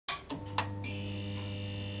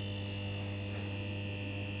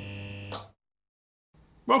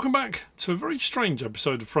Welcome back to a very strange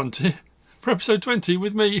episode of Frontier, for episode 20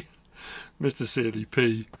 with me,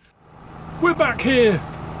 MrSealyp. We're back here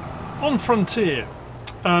on Frontier.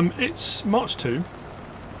 It's March 2.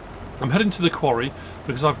 I'm heading to the quarry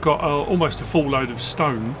because I've got almost a full load of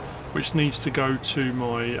stone which needs to go to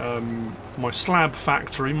my my slab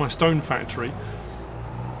factory, my stone factory,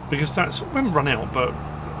 because we haven't run out, but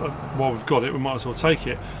while we've got it we might as well take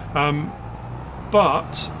it.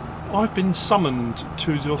 But I've been summoned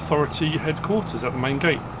to the authority headquarters at the main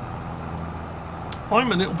gate.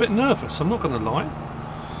 I'm a little bit nervous, I'm not going to lie.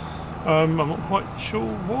 I'm not quite sure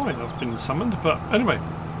why I've been summoned, but anyway,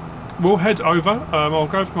 we'll head over. I'll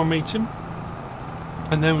go for my meeting,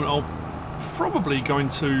 and then I'll probably go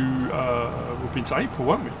into we'll be into April,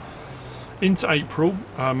 won't we? Into April.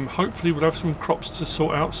 Hopefully we'll have some crops to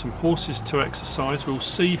sort out, some horses to exercise. We'll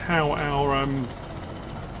see how our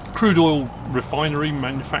crude oil refinery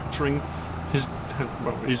manufacturing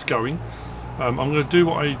is going. I'm going to do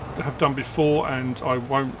what I have done before, and I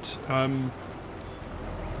won't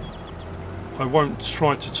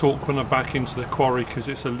try to talk when I'm back into the quarry because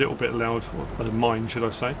it's a little bit loud, or the mine should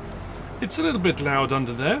I say. It's a little bit loud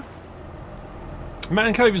under there.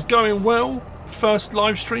 Man Cave is going well. First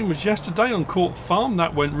live stream was yesterday on Court Farm.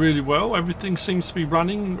 That went really well. Everything seems to be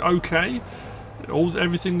running okay.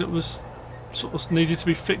 Everything that was sort of needed to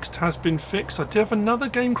be fixed has been fixed. I did have another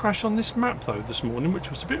game crash on this map though this morning, which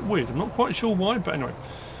was a bit weird. I'm not quite sure why, but anyway,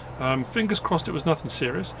 fingers crossed it was nothing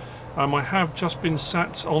serious. I have just been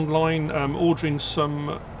sat online ordering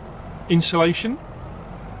some insulation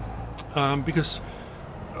because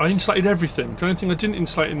I insulated everything. The only thing I didn't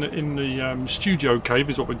insulate in the studio cave,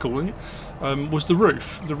 is what we're calling it, was the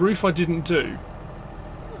roof. The roof I didn't do,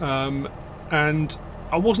 and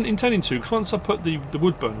I wasn't intending to, because once I put the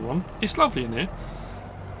wood burner on, it's lovely in here.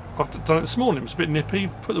 I've done it this morning. It was a bit nippy.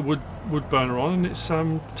 Put the wood burner on, and it's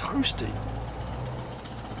toasty.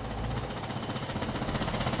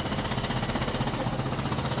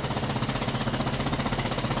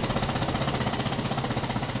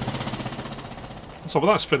 So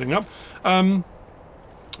well, that's filling up.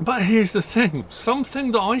 But here's the thing: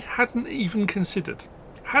 something that I hadn't even considered.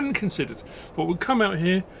 But we'll come out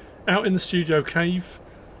here, out in the studio cave.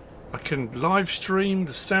 I can live stream.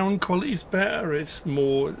 The sound quality is better. It's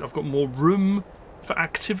more. I've got more room for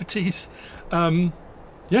activities.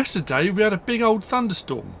 Yesterday we had a big old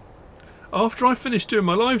thunderstorm. After I finished doing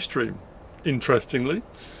my live stream, interestingly,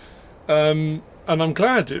 and I'm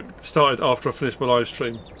glad it started after I finished my live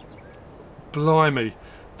stream. Blimey,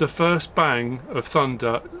 the first bang of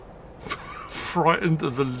thunder frightened the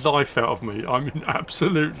life out of me. I mean,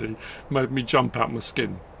 absolutely made me jump out my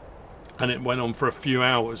skin. And it went on for a few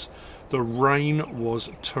hours. The rain was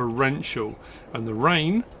torrential, and the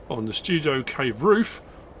rain on the studio cave roof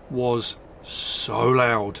was so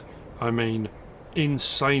loud. I mean,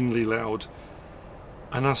 insanely loud.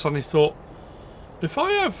 And I suddenly thought, if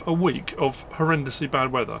I have a week of horrendously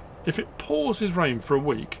bad weather, if it pours with rain for a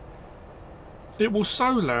week, it was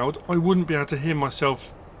so loud I wouldn't be able to hear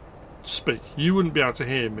myself speak. You wouldn't be able to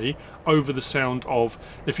hear me over the sound of,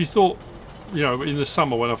 if you thought, you know, in the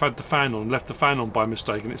summer when I've had the fan on, left the fan on by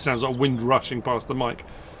mistake, and it sounds like wind rushing past the mic.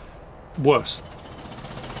 Worse.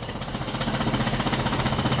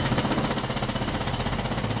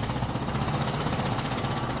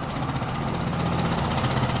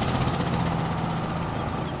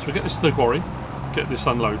 So we get this to the quarry, get this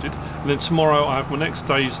unloaded, and then tomorrow I have my next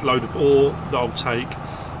day's load of ore that I'll take.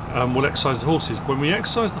 We'll exercise the horses. When we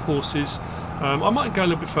exercise the horses, I might go a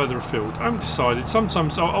little bit further afield. I haven't decided.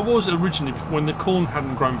 Sometimes I was originally, when the corn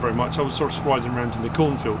hadn't grown very much, I was sort of riding around in the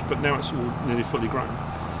cornfield, but now it's all nearly fully grown.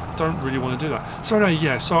 Don't really want to do that. So anyway,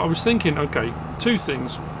 yeah, so I was thinking, okay, two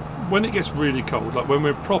things. When it gets really cold, like when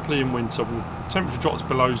we're properly in winter, when the temperature drops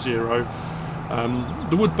below 0,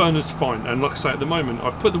 the wood burner's fine. And like I say, at the moment,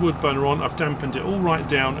 I've put the wood burner on, I've dampened it all right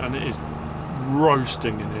down, and it is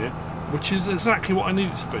roasting in here, which is exactly what I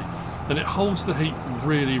need it to be. And it holds the heat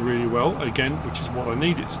really, really well, again, which is what I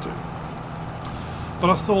need it to do. But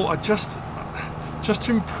I thought just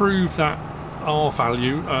to improve that R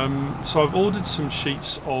value, so I've ordered some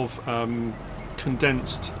sheets of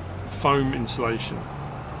condensed foam insulation.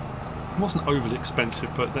 It wasn't overly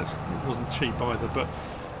expensive, but it wasn't cheap either. But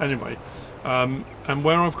anyway, and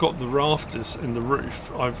where I've got the rafters in the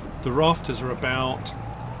roof, the rafters are about,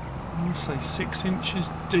 I would say, 6 inches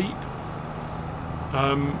deep.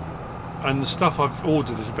 And the stuff I've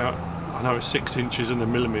ordered is about, I know it's 6 inches and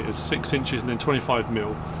then millimetres, 6 inches and then 25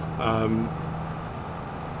 mil.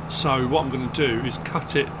 So what I'm going to do is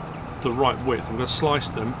cut it the right width. I'm going to slice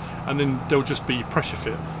them, and then they'll just be pressure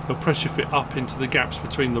fit. They'll pressure fit up into the gaps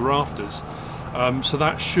between the rafters. So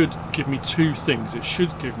that should give me two things. It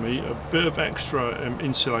should give me a bit of extra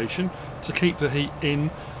insulation to keep the heat in.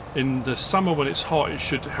 In the summer when it's hot, it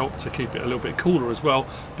should help to keep it a little bit cooler as well,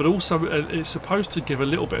 but also it's supposed to give a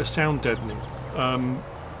little bit of sound deadening.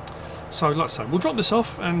 So like I say, we'll drop this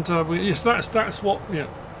off, and yes, that's what, yeah,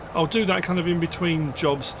 I'll do that kind of in between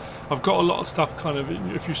jobs. I've got a lot of stuff kind of,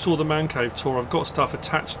 if you saw the man cave tour, I've got stuff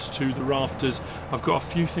attached to the rafters. I've got a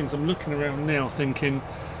few things. I'm looking around now thinking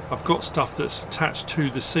I've got stuff that's attached to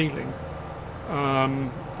the ceiling.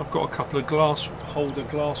 I've got a couple of glass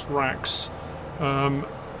racks.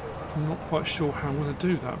 I'm not quite sure how I'm going to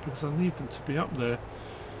do that, because I need them to be up there,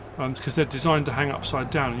 because they're designed to hang upside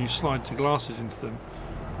down and you slide your glasses into them.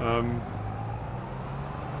 I'm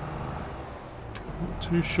not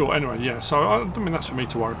too sure. Anyway, yeah, so I mean, that's for me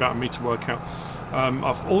to worry about and me to work out.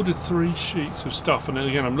 I've ordered 3 sheets of stuff, and then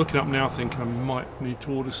again I'm looking up now thinking I might need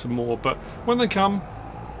to order some more, but when they come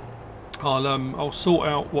I'll sort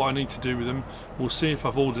out what I need to do with them. We'll see if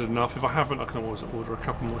I've ordered enough. If I haven't, I can always order a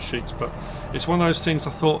couple more sheets, but it's one of those things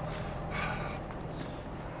I thought,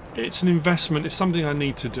 it's an investment, it's something I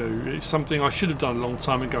need to do, it's something I should have done a long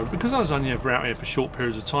time ago, because I was only ever out here for short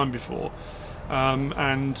periods of time before,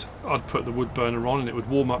 and I'd put the wood burner on and it would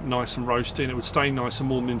warm up nice and roasty and it would stay nice and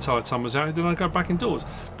warm the entire time I was out here. Then I'd go back indoors,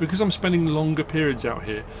 because I'm spending longer periods out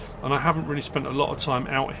here and I haven't really spent a lot of time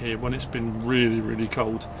out here when it's been really, really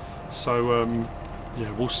cold. So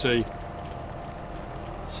yeah, we'll see.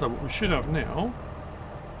 So what we should have now,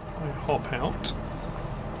 I hop out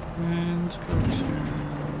and go to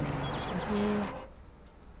here.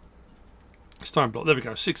 Stone block, there we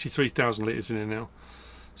go, 63,000 litres in here now.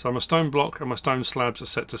 So my stone block and my stone slabs are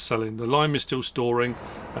set to selling. The lime is still storing,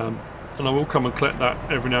 and I will come and collect that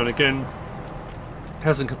every now and again. It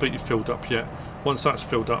hasn't completely filled up yet. Once that's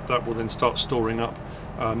filled up, that will then start storing up.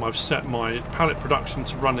 I've set my pallet production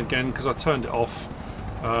to run again because I turned it off,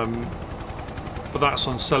 but that's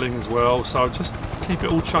on selling as well, so I'll just keep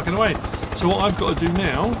it all chugging away. So what I've got to do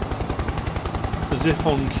now, as if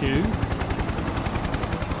on cue,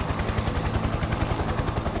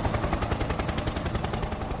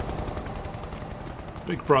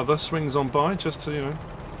 Big Brother swings on by just to, you know,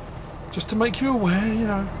 just to make you aware, you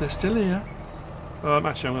know, they're still here.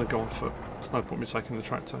 Actually, I'm going to go on foot. There's no point me taking the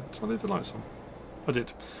tractor. Did I leave the lights on? I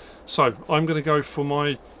did. So I'm going to go for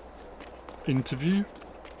my interview.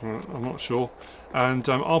 I'm not sure, and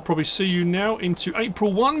I'll probably see you now into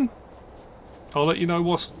April 1. I'll let you know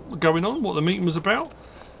what's going on, what the meeting was about,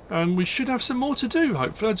 and we should have some more to do.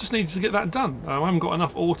 Hopefully, I just needed to get that done. I haven't got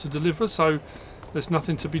enough ore to deliver, so there's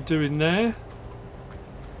nothing to be doing there.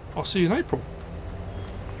 I'll see you in April.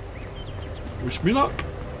 Wish me luck.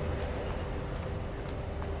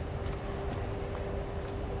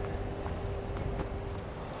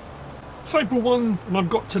 It's April 1 and I've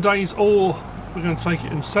got today's ore. We're going to take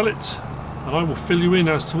it and sell it, and I will fill you in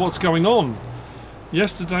as to what's going on.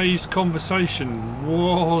 Yesterday's conversation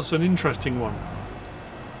was an interesting one.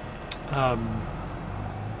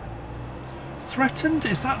 Threatened?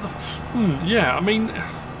 Is that the... yeah, I mean,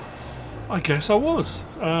 I guess I was.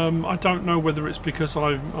 I don't know whether it's because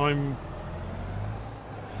I'm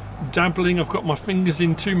dabbling, I've got my fingers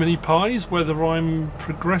in too many pies, whether I'm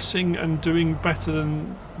progressing and doing better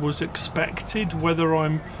than was expected, whether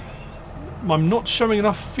I'm not showing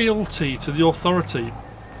enough fealty to the authority.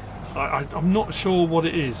 I'm not sure what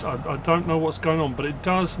it is. I don't know what's going on, but it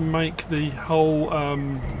does make the whole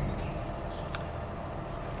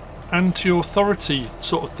anti-authority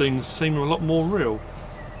sort of thing seem a lot more real.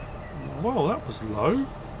 Well, that was low.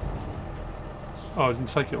 Oh, I didn't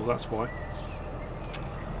take it all, that's why.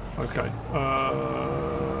 Okay,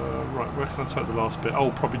 right, where can I take the last bit?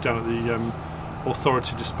 Oh, probably down at the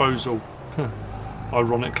authority disposal,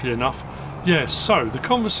 ironically enough. Yeah, so the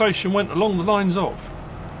conversation went along the lines of,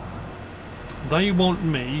 they want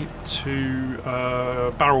me to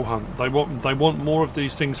barrel hunt. They want more of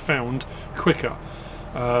these things found quicker.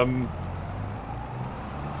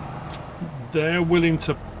 They're willing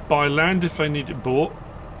to buy land if they need it bought,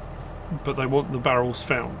 but they want the barrels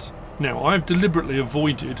found. Now, I've deliberately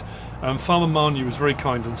avoided, Farmer Manu was very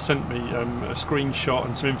kind and sent me a screenshot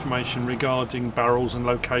and some information regarding barrels and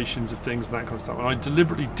locations of things and that kind of stuff, and I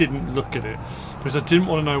deliberately didn't look at it because I didn't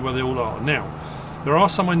want to know where they all are. Now, there are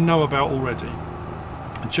some I know about already,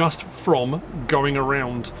 just from going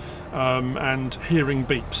around and hearing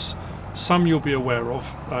beeps. Some you'll be aware of,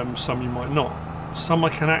 some you might not. Some I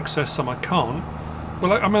can access, some I can't.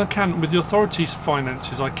 Well, I mean, I can. With the authorities'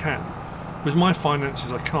 finances, I can. With my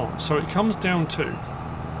finances, I can't. So it comes down to,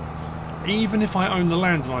 even if I own the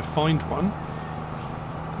land and I find one,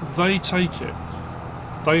 they take it.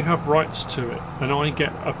 They have rights to it, and I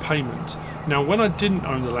get a payment. Now, when I didn't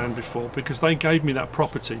own the land before, because they gave me that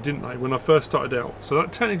property, didn't they, when I first started out? So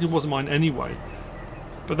that technically wasn't mine anyway.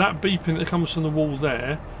 But that beeping that comes from the wall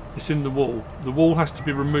there, it's in the wall. The wall has to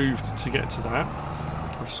be removed to get to that.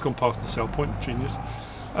 I've just gone past the sell point, genius.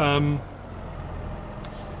 I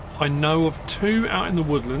know of 2 out in the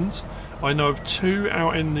woodlands. I know of 2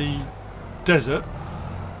 out in the desert.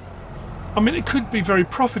 I mean, it could be very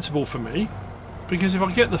profitable for me, because if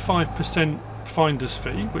I get the 5% finder's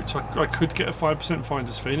fee, which I could get a 5%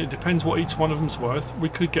 finder's fee, and it depends what each one of them's worth, we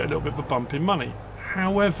could get a little bit of a bump in money.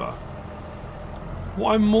 However,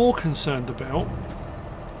 what I'm more concerned about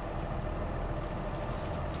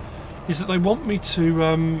is that they want me to,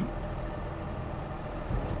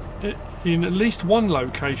 in at least one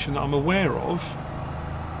location that I'm aware of,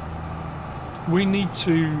 we need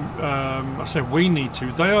to, I say we need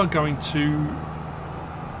to, they are going to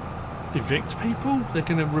evict people. They're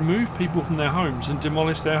going to remove people from their homes and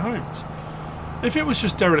demolish their homes. If it was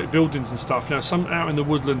just derelict buildings and stuff, now some out in the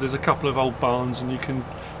woodland there's a couple of old barns and you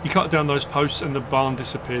cut down those posts and the barn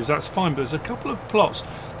disappears, that's fine. But there's a couple of plots.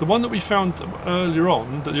 The one that we found earlier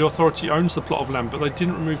on, that the authority owns the plot of land, but they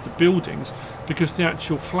didn't remove the buildings because the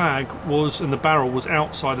actual flag was, and the barrel was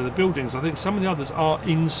outside of the buildings. I think some of the others are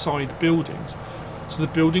inside buildings, so the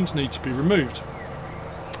buildings need to be removed.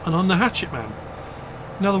 And I'm the hatchet man.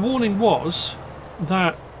 Now the warning was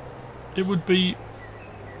that it would be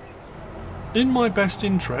in my best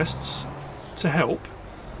interests to help,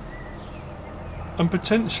 and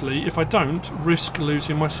potentially, if I don't, risk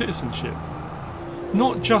losing my citizenship.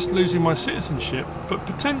 Not just losing my citizenship, but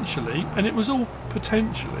potentially, and it was all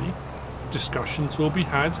potentially, discussions will be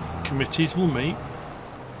had, committees will meet,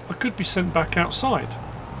 I could be sent back outside.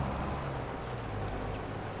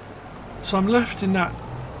 So I'm left in that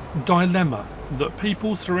dilemma that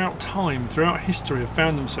people throughout time, throughout history, have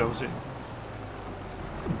found themselves in.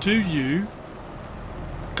 Do you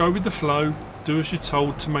go with the flow, do as you're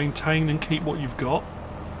told to maintain and keep what you've got?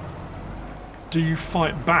 Do you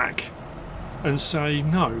fight back and say,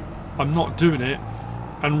 no, I'm not doing it,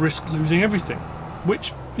 and risk losing everything?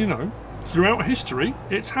 Which, you know, throughout history,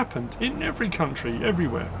 it's happened in every country,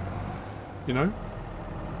 everywhere. You know,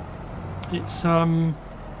 it's a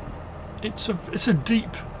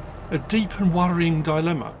deep and worrying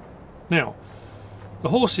dilemma. Now, the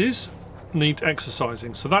horses need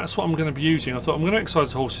exercising, so that's what I'm going to be using. I thought I'm going to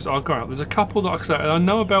exercise the horses. I'll go out. There's a couple that I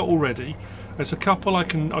know about already. There's a couple I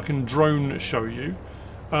can drone show you.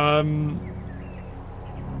 I'm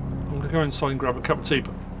going to go inside and grab a cup of tea,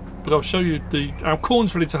 but I'll show you our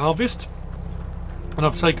corn's ready to harvest, and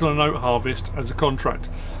I've taken on an oat harvest as a contract.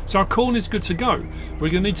 So our corn is good to go. We're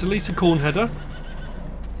going to need to lease a corn header.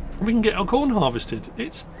 We can get our corn harvested.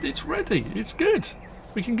 It's ready. It's good.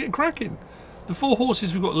 We can get cracking. The 4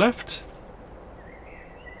 horses we've got left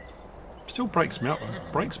still breaks me up,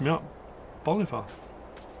 though. Breaks me up. Bolivar.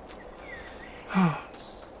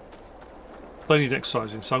 They need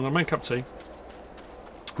exercising, so I'm going to make a cup of tea.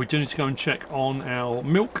 We do need to go and check on our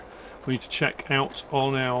milk. We need to check out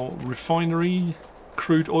on our refinery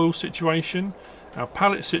crude oil situation, our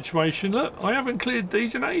pallet situation. Look, I haven't cleared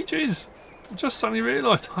these in ages. I've just suddenly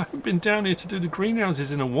realised I haven't been down here to do the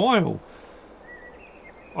greenhouses in a while.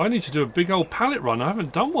 I need to do a big old pallet run. I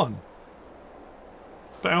haven't done one.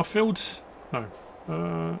 But our fields... No.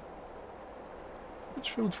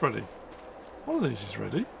 Which field's ready? One of these is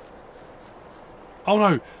ready. Oh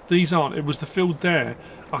no, these aren't. It was the field there.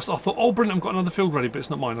 I thought, oh brilliant, I've got another field ready, but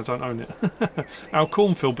it's not mine. I don't own it. Our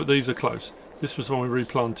cornfield, but these are close. This was the one we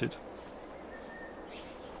replanted.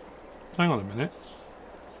 Hang on a minute.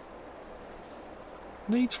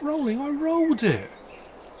 Needs rolling. I rolled it.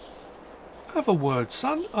 Have a word,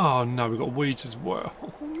 son. Oh no, we've got weeds as well.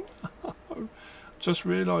 No. Just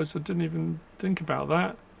realised I didn't even think about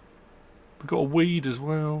that. We've got a weed as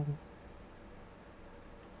well.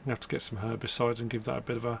 We have to get some herbicides and give that a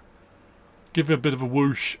bit of a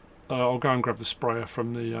whoosh. I'll go and grab the sprayer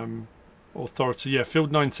from the authority. Yeah,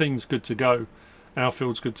 field 19's good to go. Our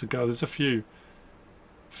field's good to go. There's a few.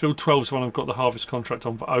 Field 12's one I've got the harvest contract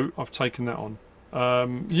on for oat. I've taken that on.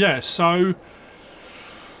 Yeah, so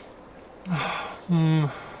I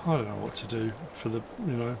don't know what to do for the,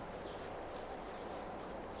 you know.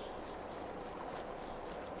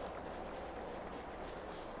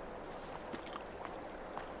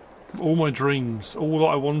 All my dreams, all that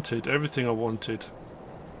I wanted, everything I wanted.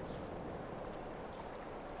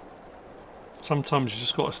 Sometimes you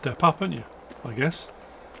just got to step up, haven't you? I guess.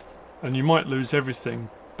 And you might lose everything,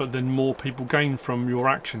 but then more people gain from your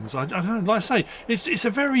actions. I don't know. Like I say, it's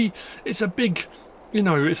a big, you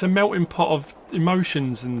know, it's a melting pot of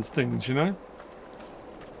emotions and things, you know.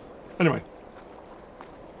 Anyway.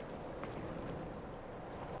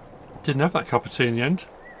 Didn't have that cup of tea in the end.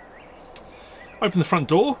 Opened the front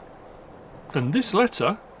door, and this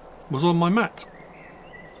letter was on my mat.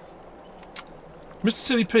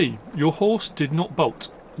 MrSealyp, your horse did not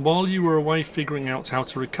bolt. While you were away figuring out how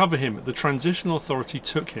to recover him, the Transitional Authority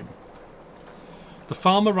took him. The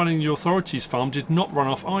farmer running the authority's farm did not run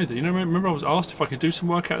off either. You know, remember I was asked if I could do some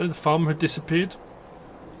work out there? The farmer had disappeared.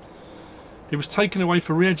 He was taken away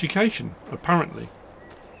for re-education, apparently.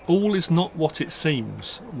 All is not what it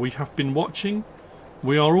seems. We have been watching.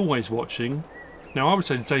 We are always watching. Now I would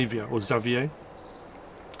say Xavier or Xavier.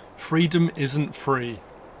 Freedom isn't free.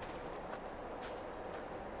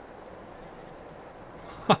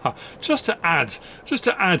 just to add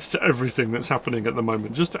to everything that's happening at the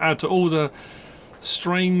moment, just to add to all the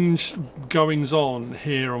strange goings on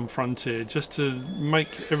here on Frontier, just to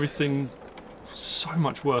make everything so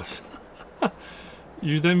much worse.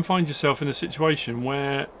 You then find yourself in a situation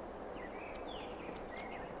where,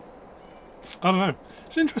 I don't know,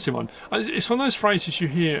 it's an interesting one. It's one of those phrases you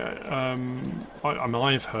hear,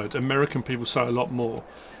 I've heard American people say a lot more,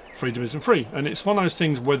 freedom isn't free. And it's one of those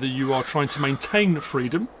things, whether you are trying to maintain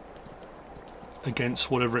freedom against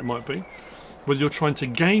whatever it might be, whether you're trying to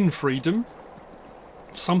gain freedom,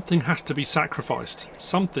 something has to be sacrificed.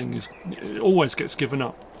 Something it always gets given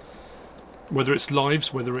up. Whether it's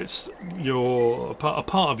lives, whether it's a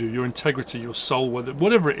part of you, your integrity, your soul,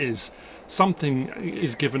 whatever it is, something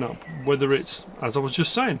is given up. Whether it's, as I was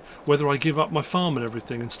just saying, whether I give up my farm and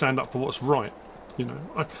everything and stand up for what's right. You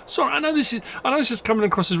know, sorry, I know this is coming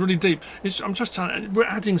across as really deep. I'm just trying. We're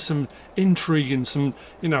adding some intrigue and some,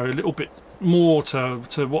 you know, a little bit more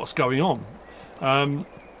to what's going on. I'm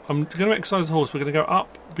going to exercise the horse. We're going to go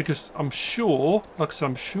up because I'm sure, like I said,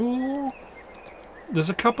 I'm sure. There's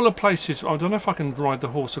a couple of places. I don't know if I can ride the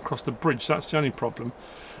horse across the bridge. That's the only problem.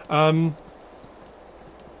 And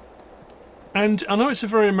I know it's a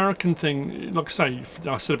very American thing. Like I say,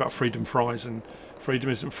 I said about freedom fries and freedom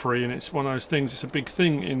isn't free, and it's one of those things. It's a big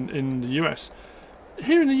thing in the US.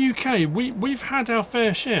 Here in the UK, we've had our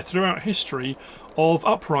fair share throughout history of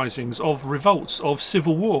uprisings, of revolts, of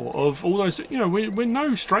civil war, of all those. You know, we're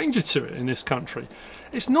no stranger to it in this country.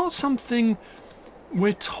 It's not something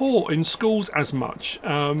we're taught in schools as much,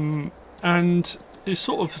 and it's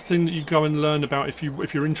sort of the thing that you go and learn about if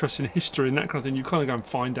you're interested in history and that kind of thing. You kind of go and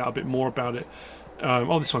find out a bit more about it.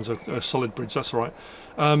 Oh, this one's a solid bridge. That's all right.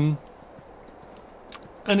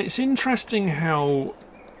 And it's interesting how,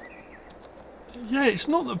 yeah, it's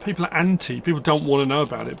not that people are anti. People don't want to know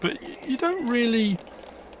about it, but you don't really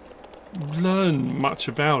learn much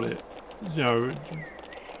about it. You know,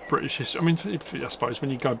 British history. I mean, I suppose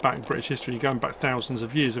when you go back British history, you're going back thousands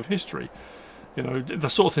of years of history. You know, the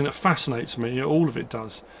sort of thing that fascinates me. All of it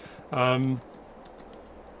does. And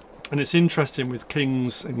it's interesting with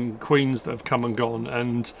kings and queens that have come and gone,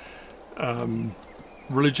 and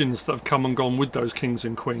religions that have come and gone with those kings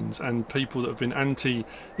and queens, and people that have been anti.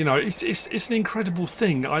 You know, it's an incredible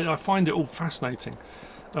thing. I find it all fascinating.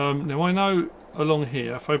 Now I know along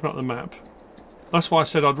here, if I open up the map, that's why I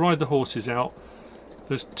said I'd ride the horses out.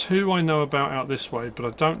 There's two I know about out this way, but I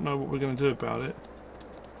don't know what we're going to do about it.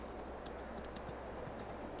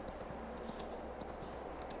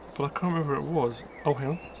 But I can't remember where it was. Oh, hang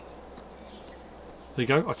on. There you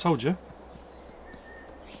go, I told you.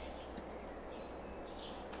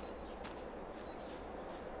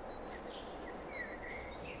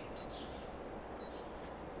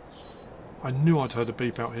 I knew I'd heard a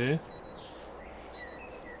beep out here.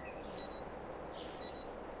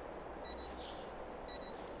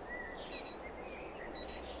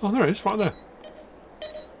 Oh, there it is, right there.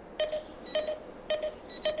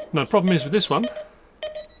 Now, the problem is with this one,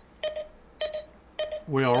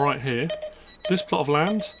 we are right here. This plot of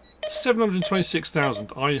land,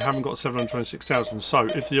 726,000. I haven't got 726,000. So,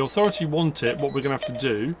 if the authority want it, what we're going to have to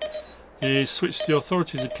do is switch to the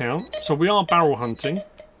authority's account. So, we are barrel hunting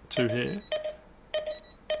to here.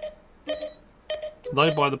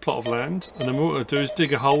 They buy the plot of land, and then what we're going to do is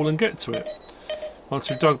dig a hole and get to it. Once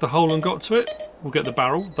we've dug the hole and got to it, we'll get the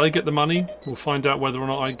barrel. They get the money. We'll find out whether or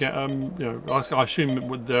not I get, you know, I assume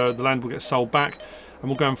the land will get sold back, and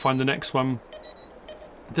we'll go and find the next one.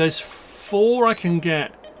 There's 4 I can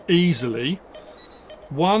get easily.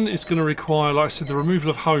 One is going to require, like I said, the removal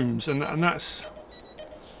of homes, and that's,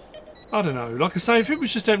 I don't know. Like I say, if it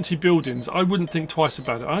was just empty buildings, I wouldn't think twice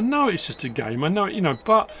about it. I know it's just a game. I know it, you know,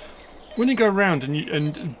 but when you go around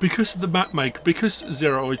and because of the map maker, because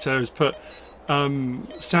Zero Oito has put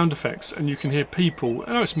sound effects, and you can hear people.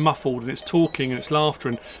 I know it's muffled and it's talking and it's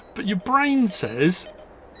laughter, but your brain says,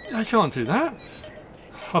 I can't do that.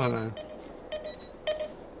 I don't know.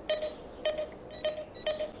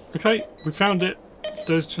 Okay, we found it.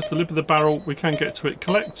 There's just the lip of the barrel. We can get to it.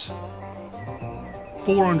 Collect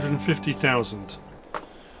 450,000.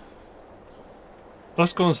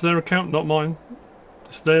 That's gone to their account, not mine.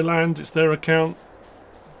 It's their land. It's their account.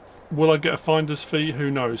 Will I get a finder's fee? Who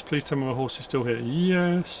knows? Please tell me my horse is still here.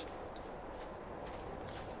 Yes.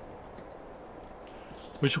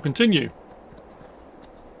 We shall continue.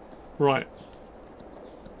 Right.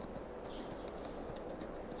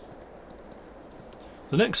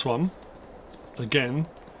 The next one, again,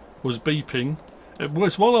 was beeping. It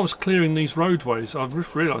was while I was clearing these roadways, I've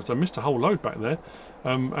just realised I missed a whole load back there.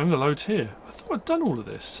 And a load here. I thought I'd done all of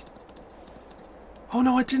this. Oh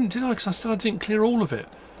no, I didn't, did I? Because I said I didn't clear all of it.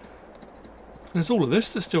 There's all of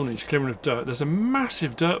this that still needs clearing of dirt. There's a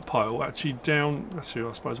massive dirt pile actually down. Actually,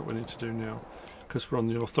 I suppose what we need to do now, because we're on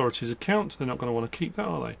the authorities' account, they're not going to want to keep that,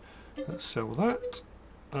 are they? Let's sell that.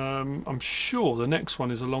 I'm sure the next one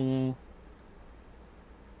is along.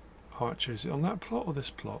 Oh, actually, is it on that plot or this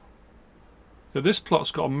plot? Yeah, this plot's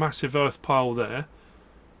got a massive earth pile there.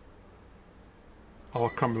 Oh, I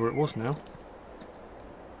can't remember where it was now.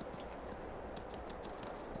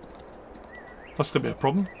 That's going to be a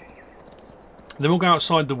problem. Then we'll go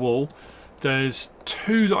outside the wall. There's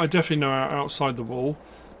two that I definitely know are outside the wall.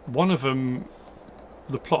 One of them,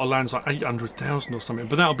 the plot of land's like 800,000 or something,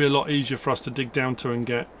 but that'll be a lot easier for us to dig down to and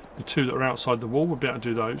get the two that are outside the wall. We'll be able to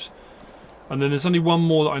do those. And then there's only one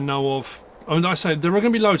more that I know of. I mean, like I say, there are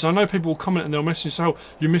going to be loads. I know people will comment and they'll message and say, oh,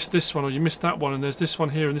 you missed this one or you missed that one, and there's this one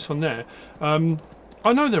here and this one there.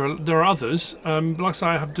 I know there are others, but like I say,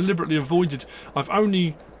 I have deliberately avoided. I've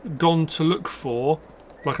only gone to look for,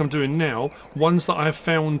 like I'm doing now, ones that I have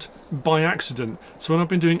found by accident. So when I've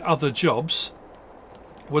been doing other jobs,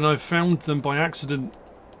 when I've found them by accident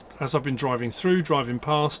as I've been driving through, driving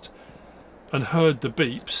past, and heard the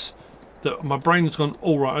beeps, that my brain has gone,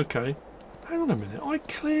 all right, okay, hang on a minute, I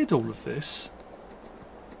cleared all of this.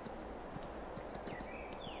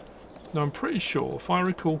 Now I'm pretty sure, if I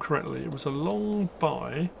recall correctly, it was along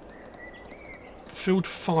by field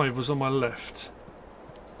 5 was on my left.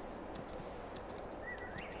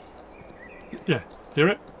 Yeah, hear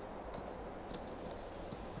it?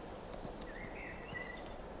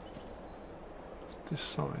 This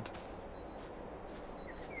side.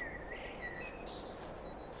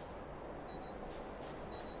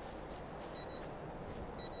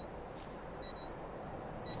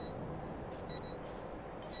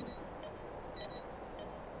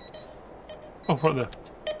 Oh, right there.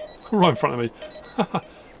 Right in front of me.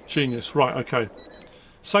 Genius. Right, okay.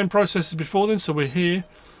 Same process as before then, so we're here.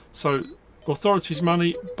 So, authorities'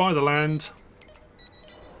 money, buy the land,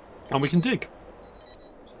 and we can dig.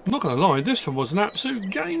 I'm not going to lie, this one was an absolute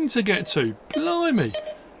game to get to. Blimey.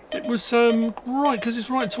 It was, right, because it's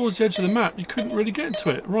right towards the edge of the map. You couldn't really get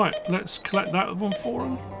to it. Right, let's collect that one for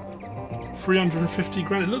them. 350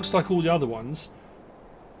 grand. It looks like all the other ones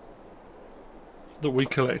that we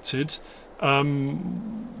collected.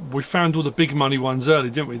 We found all the big money ones early,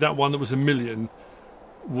 didn't we? That one that was $1 million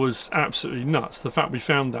was absolutely nuts. The fact we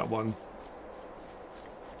found that one.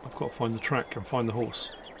 I've got to find the track and find the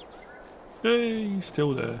horse. Yay, he's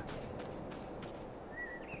still there.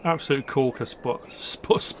 Absolute corker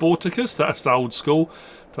Sporticus. That's the old school.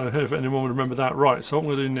 Don't know if anyone would remember that. Right, so what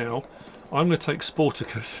I'm going to do now, I'm going to take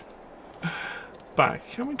Sporticus back.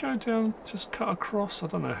 Can we go down, just cut across? I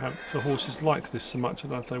don't know how the horses like this so much. I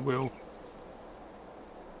don't know if they will.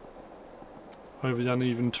 Over the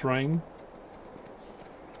uneven terrain.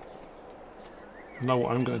 I know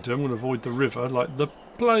what I'm going to do. I'm going to avoid the river like the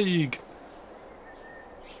plague.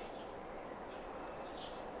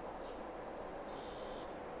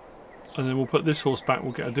 And then we'll put this horse back.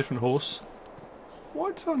 We'll get a different horse.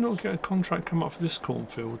 Why did I not get a contract come up for this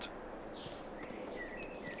cornfield?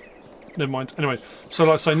 Never mind. Anyway, so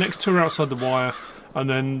like I say, next two are outside the wire, and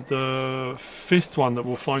then the fifth one that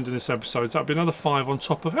we'll find in this episode, that'll be another 5 on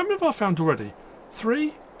top of. How many have I found already? 3?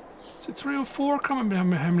 Is it 3 or 4? I can't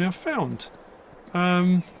remember how many I've found.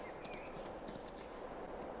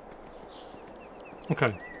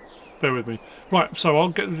 Okay, bear with me. Right, so I'll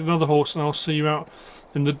get another horse and I'll see you out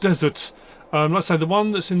in the desert. Let's say the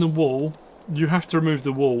one that's in the wall, you have to remove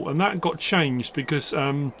the wall, and that got changed because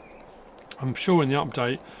I'm sure in the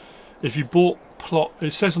update, if you bought plot,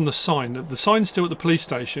 it says on the sign that the sign's still at the police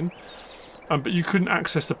station, but you couldn't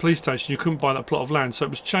access the police station, you couldn't buy that plot of land, so it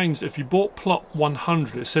was changed. If you bought plot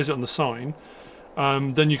 100, it says it on the sign,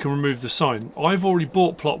 then you can remove the sign. I've already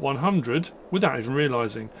bought plot 100 without even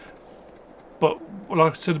realising. But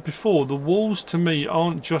like I said before, the walls to me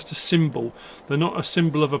aren't just a symbol. They're not a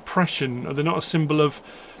symbol of oppression. They're not a symbol of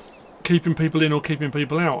keeping people in or keeping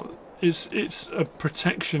people out. it's a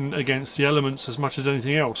protection against the elements as much as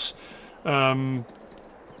anything else. You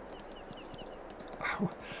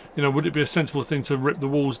know, would it be a sensible thing to rip the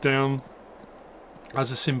walls down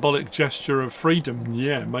as a symbolic gesture of freedom?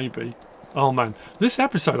 Yeah, maybe. Oh man, this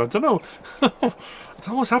episode, I don't know. I don't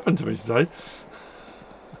know what's happened to me today.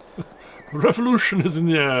 Revolution is in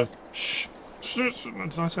the air. Shh. Shh.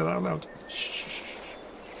 Did I say that out loud? Shh.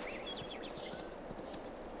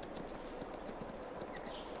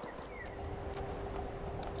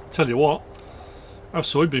 Tell you what, our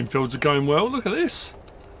soybean fields are going well. Look at this.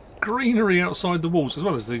 Greenery outside the walls, as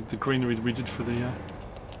well as the greenery we did for the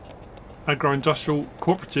agro-industrial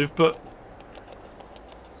cooperative, but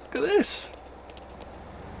look at this.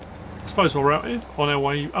 I suppose while we're out here, on our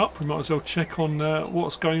way up, we might as well check on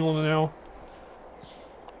what's going on in our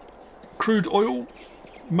crude oil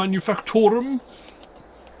manufactorum.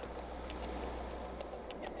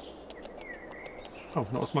 Oh,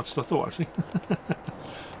 not as much as I thought, actually.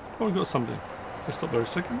 Oh, we've got something. Let's stop there a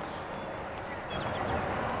second.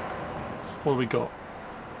 What have we got?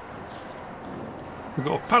 We've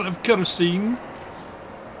got a pallet of kerosene.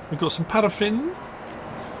 We've got some paraffin.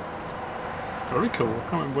 Very cool. I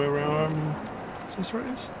can't remember where our... is this where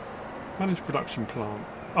it is? Managed production plant.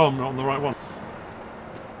 Oh, I'm not on the right one.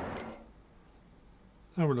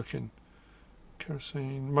 How are we looking?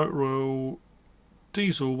 Kerosene, motor oil,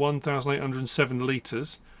 diesel 1,807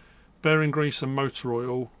 litres. Bearing grease and motor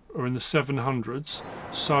oil are in the 700s.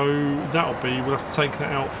 So that'll be... we'll have to take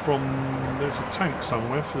that out from... there's a tank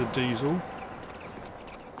somewhere for the diesel.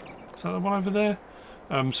 Is that the one over there?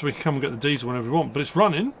 So we can come and get the diesel whenever we want. But it's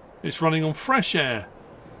running. It's running on fresh air.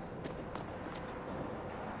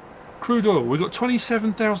 Crude oil. We've got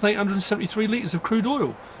 27,873 litres of crude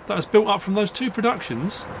oil. That has built up from those two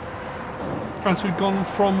productions as we've gone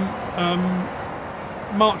from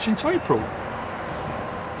March into April.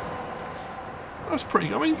 That's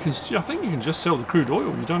pretty... I mean, I think you can just sell the crude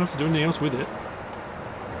oil. You don't have to do anything else with it.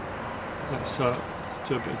 Let's do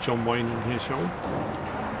a bit of John Wayne in here, shall we?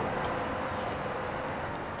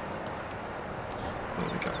 There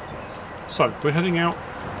we go. So, we're heading out.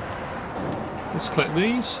 Let's collect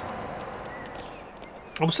these.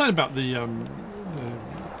 I was saying about the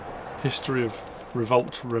history of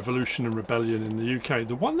revolt, revolution and rebellion in the UK.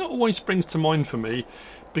 The one that always springs to mind for me,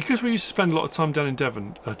 because we used to spend a lot of time down in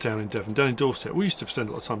Dorset. We used to spend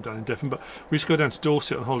a lot of time down in Devon, but we used to go down to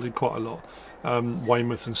Dorset on holiday quite a lot.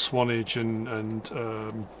 Weymouth and Swanage and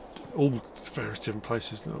all various different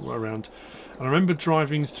places around. And I remember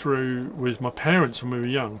driving through with my parents when we were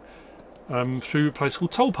young, through a place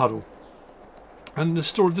called Tolpuddle. And the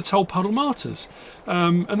story of the Tolpuddle Martyrs,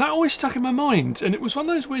 and that always stuck in my mind. And it was one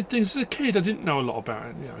of those weird things. As a kid, I didn't know a lot about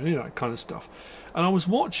it, you know, any of that kind of stuff. And I was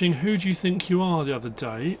watching Who Do You Think You Are the other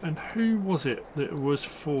day, and who was it that it was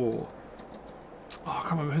for? Oh, I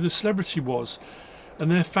can't remember who the celebrity was.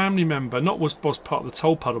 And their family member, was part of the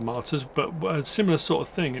Tolpuddle Martyrs, but a similar sort of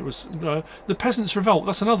thing. It was the Peasants' Revolt.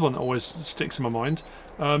 That's another one that always sticks in my mind.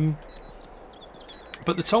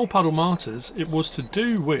 But the Tolpuddle Martyrs, it was to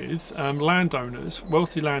do with landowners,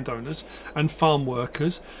 wealthy landowners, and farm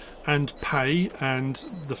workers, and pay, and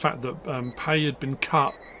the fact that pay had been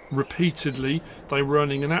cut repeatedly. They were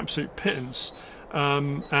earning an absolute pittance,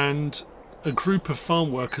 and a group of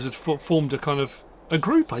farm workers had formed a kind of a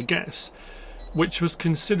group, I guess, which was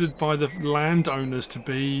considered by the landowners to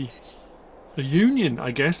be a union,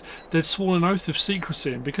 I guess. They'd sworn an oath of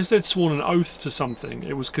secrecy, and because they'd sworn an oath to something,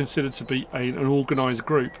 it was considered to be an organised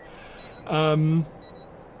group. And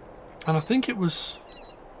I think it was,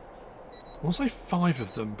 I want to say 5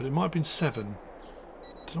 of them, but it might have been 7. I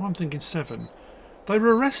don't know why I'm thinking 7. They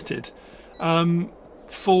were arrested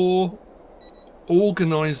for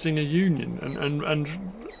organising a union and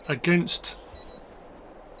against,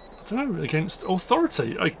 I don't know, against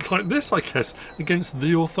authority, like this, I guess, against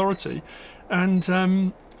the authority. And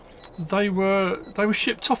they were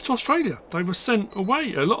shipped off to Australia. They were sent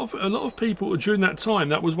away. A lot of people during that time.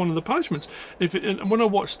 That was one of the punishments. And when I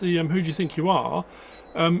watched the Who Do You Think You Are,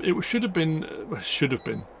 it should have been.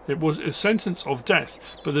 It was a sentence of death,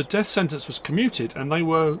 but the death sentence was commuted, and they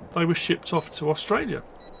were shipped off to Australia.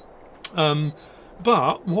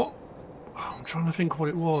 But what? Oh, I'm trying to think what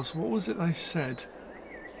it was. What was it they said?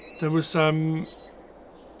 There was the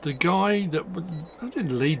guy that I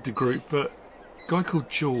didn't lead the group, but a guy called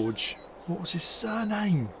George. What was his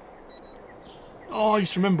surname? Oh, I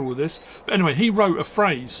used to remember all this. But anyway, he wrote a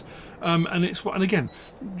phrase, and it's what. And again,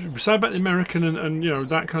 we say about the American and you know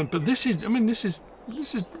that kind of. But this is, I mean, this is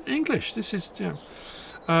English. This is, you know,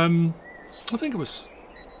 I think it was.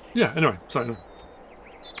 Yeah. Anyway, so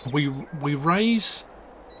we raise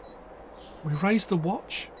the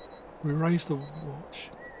watch. We raise the watch.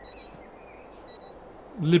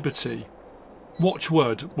 Liberty.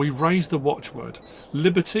 Watchword. We raise the watchword.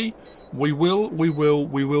 Liberty. We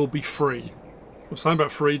will be free. What's that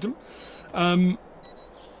about freedom? And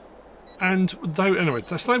they, anyway,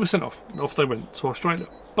 they were sent off. Off they went to Australia.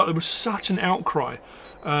 But there was such an outcry.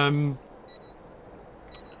 And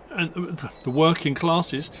the working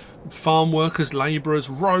classes, farm workers, labourers,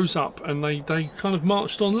 rose up and they kind of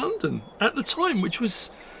marched on London at the time, which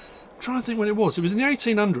was, I'm trying to think when it was. It was in the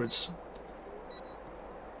 1800s.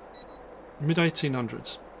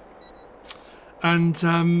 Mid-1800s. And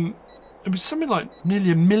it was something like nearly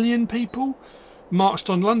 1 million people marched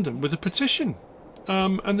on London with a petition.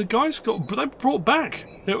 And the guys they brought back.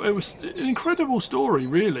 It was an incredible story,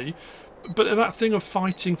 really. But that thing of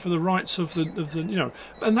fighting for the rights of the you know,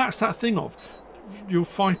 and that's that thing of you're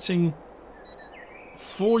fighting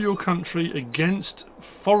for your country against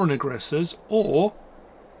foreign aggressors or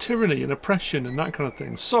tyranny and oppression and that kind of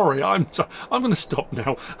thing. Sorry, I'm going to stop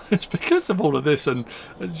now. It's because of all of this, and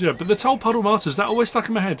yeah. But the Tolpuddle Martyrs, that always stuck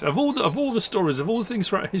in my head. Of all the stories, of all the things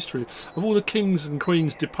throughout history, of all the kings and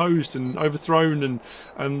queens deposed and overthrown,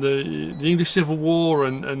 and the English Civil War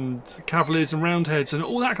and Cavaliers and Roundheads and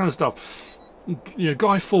all that kind of stuff. You know,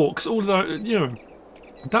 Guy Fawkes, all of that. You know,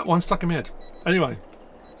 that one stuck in my head. Anyway,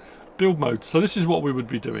 build mode. So this is what we would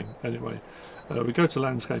be doing anyway. We go to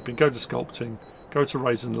landscaping, go to sculpting, go to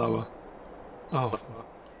raise and lower. Oh,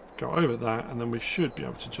 go over that, and then we should be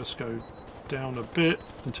able to just go down a bit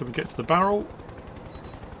until we get to the barrel.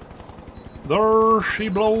 There she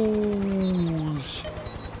blows.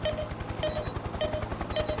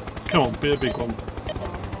 Come on, be a big one.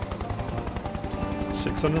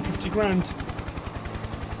 650 grand.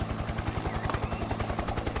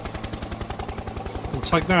 We'll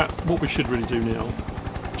take that. What we should really do now,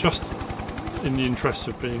 just in the interests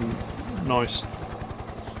of being nice,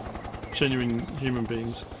 genuine human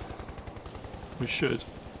beings, we should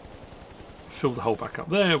fill the hole back up.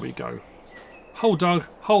 There we go. Hole dug,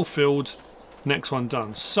 hole filled, next one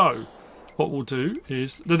done. So what we'll do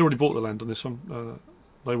is, they'd already bought the land on this one.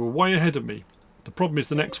 They were way ahead of me. The problem is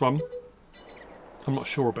the next one I'm not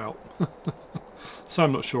sure about. So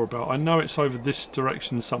I'm not sure about. I know it's over this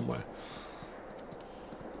direction somewhere.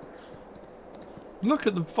 Look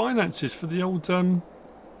at the finances for the old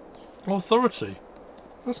authority.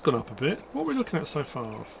 That's gone up a bit. What are we looking at so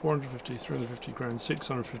far? 450, 350 grand,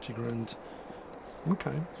 650 grand.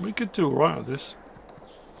 Okay, we could do alright at this.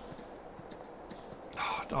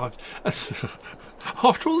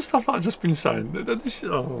 After all the stuff I've just been saying, this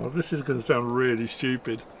is going to sound really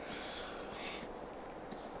stupid.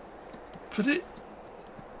 But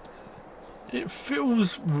it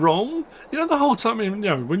feels wrong, you know, the whole time. You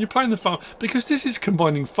know, when you're playing the farm, because this is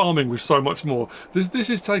combining farming with so much more. This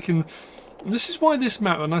is taking. This is why this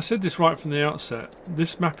map, and I said this right from the outset,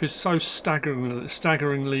 this map is so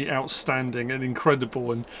staggeringly outstanding and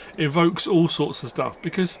incredible, and evokes all sorts of stuff.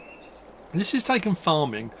 Because this is taken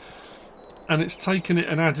farming, and it's taken it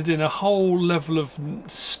and added in a whole level of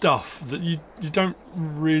stuff that you don't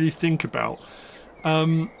really think about,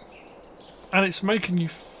 and it's making you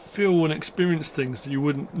feel and experience things that you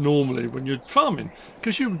wouldn't normally when you're farming,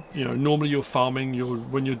 because you know normally you're farming,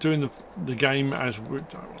 when you're doing the game as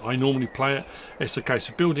I normally play it, it's a case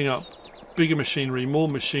of building up bigger machinery, more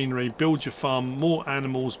machinery, build your farm, more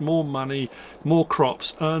animals, more money, more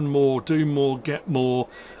crops, earn more, do more, get more.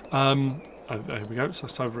 Oh, there we go, so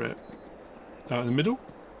that's over it in the middle.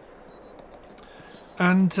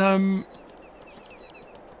 And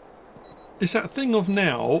it's that thing of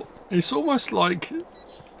now, it's almost like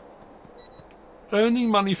earning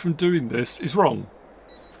money from doing this is wrong.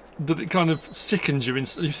 That it kind of sickens you. You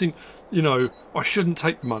think, you know, I shouldn't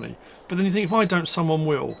take the money. But then you think, if I don't, someone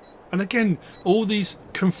will. And again, all these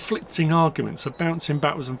conflicting arguments are bouncing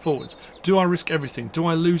backwards and forwards. Do I risk everything? Do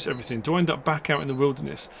I lose everything? Do I end up back out in the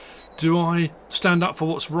wilderness? Do I stand up for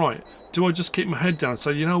what's right? Do I just keep my head down and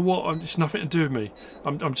say, you know what, it's nothing to do with me.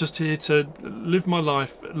 I'm just here to live my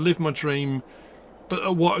life, live my dream. But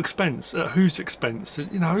at what expense? At whose expense?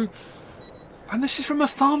 You know? And this is from a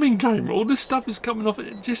farming game. All this stuff is coming off.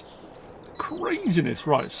 It's just craziness.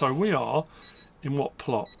 Right, so we are in what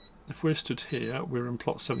plot? If we're stood here, we're in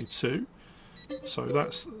plot 72. So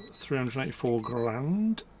that's 384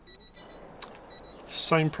 grand.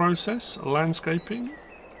 Same process, landscaping.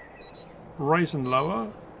 Raise and lower.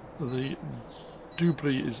 The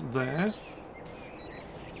doobly is there.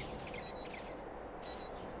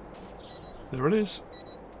 There it is.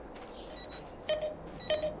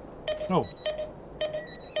 Oh.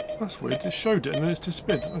 That's weird, it showed it and then it's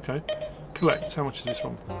disappeared. Okay. Collect, how much is this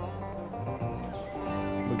one?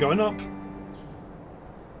 We're going up.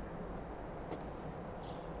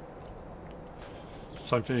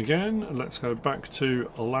 Same thing again, and let's go back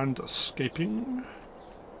to landscaping.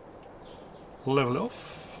 Level it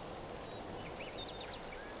off.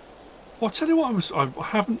 Well, I'll tell you what I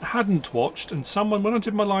hadn't watched, and someone, when I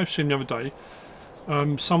did my live stream the other day,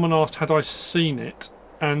 someone asked had I seen it,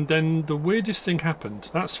 and then the weirdest thing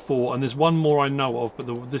happened. That's 4, and there's one more I know of,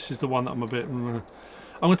 but this is the one that I'm a bit... I'm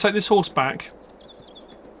going to take this horse back.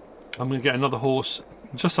 I'm going to get another horse,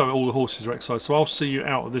 just so all the horses are exercised. So I'll see you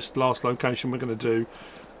out of this last location we're going to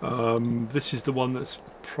do. This is the one that's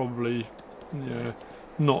probably, yeah,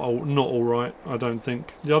 not all right, I don't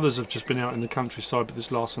think. The others have just been out in the countryside, but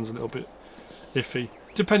this last one's a little bit iffy,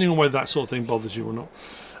 depending on whether that sort of thing bothers you or not.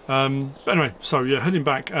 But anyway, so yeah, heading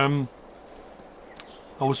back.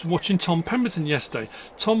 I was watching Tom Pemberton yesterday.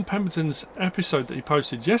 Tom Pemberton's episode that he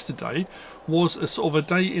posted yesterday was a sort of a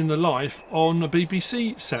day in the life on a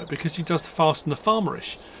BBC set, because he does the Fast and the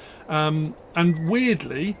Farmerish. And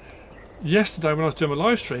weirdly, yesterday when I was doing my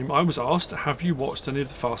live stream, I was asked, have you watched any of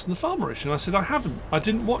the Fast and the Farmerish? And I said I haven't. I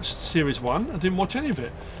didn't watch Series 1. I didn't watch any of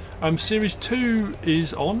it. Series 2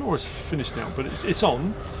 is on, or it's finished now, but it's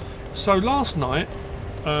on. So last night,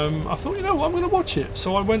 I thought, you know what, I'm going to watch it.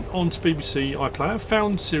 So I went on to BBC iPlayer,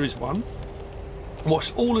 found Series 1,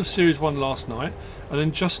 watched all of Series 1 last night, and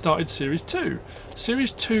then just started Series 2.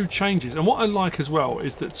 Series 2 changes, and what I like as well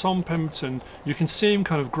is that Tom Pemberton, you can see him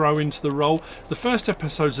kind of grow into the role. The first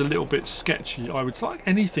episode's a little bit sketchy, I would like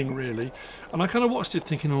anything really, and I kind of watched it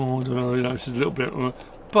thinking, oh, I don't know, you know, this is a little bit,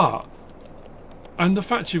 but, and the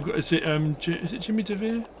fact you've got, is it Jimmy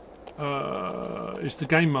DeVere? Is the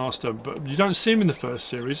game master, but you don't see him in the first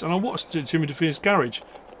series. And I watched Jimmy DeVere's garage.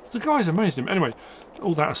 The guy's amazing. Anyway,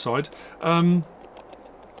 all that aside, and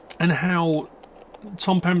how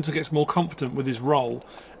Tom Pemberton gets more confident with his role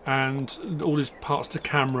and all his parts to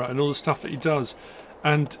camera and all the stuff that he does,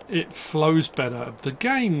 and it flows better. The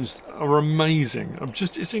games are amazing.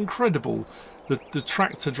 it's incredible. The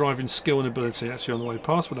tractor driving skill and ability. Actually, on the way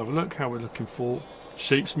past, we'll have a look how we're looking for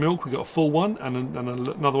sheep's milk. We've got a full one and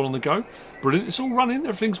another one on the go. Brilliant. It's all running,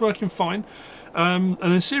 everything's working fine. And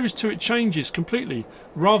then Series 2 it changes completely.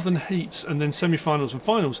 Rather than heats and then semi-finals and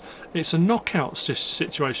finals, it's a knockout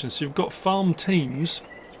situation. So you've got farm teams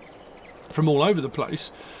from all over the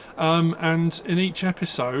place, and in each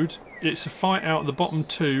episode it's a fight out. The bottom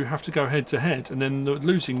 2 have to go head to head, and then the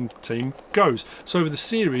losing team goes. So over the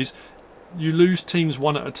series you lose teams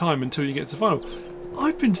one at a time until you get to the final.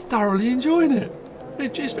 I've been thoroughly enjoying it.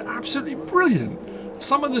 It's been absolutely brilliant.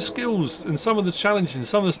 Some of the skills and some of the challenges and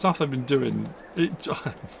some of the stuff they've been doing, it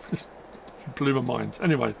just blew my mind.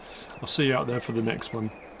 Anyway, I'll see you out there for the next one.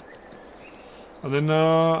 And then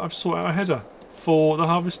I've sorted out a header for the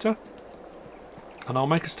harvester, and I'll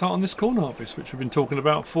make a start on this corn harvest, which we've been talking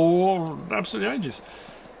about for absolutely ages.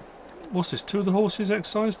 What's this? 2 of the horses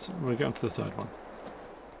exercised? We're getting to the 3rd one.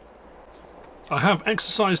 I have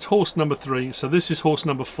exercised horse number 3, so this is horse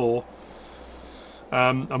number 4.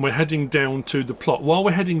 And we're heading down to the plot. While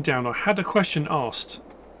we're heading down, I had a question asked,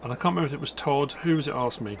 and I can't remember if it was Todd. Who was it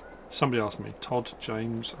asked me? Somebody asked me. Todd,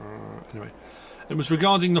 James, anyway. It was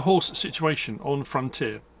regarding the horse situation on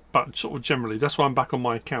Frontier, but sort of generally. That's why I'm back on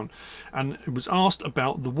my account. And it was asked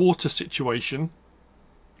about the water situation,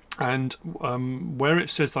 and where it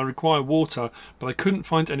says they require water, but I couldn't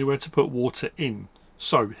find anywhere to put water in.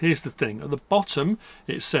 So here's the thing. At the bottom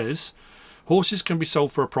it says horses can be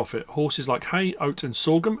sold for a profit. Horses like hay, oat and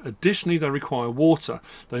sorghum. Additionally, they require water.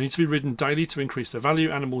 They need to be ridden daily to increase their value.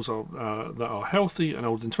 Animals that are healthy and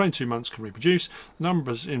older than 22 months can reproduce.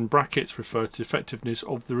 Numbers in brackets refer to the effectiveness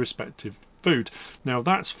of the respective food. Now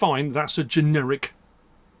that's fine. That's a generic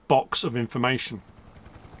box of information.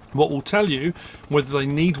 What will tell you whether they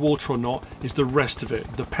need water or not is the rest of it,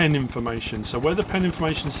 the pen information. So where the pen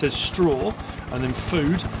information says straw and then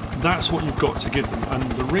food, that's what you've got to give them. And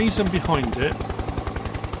the reason behind it,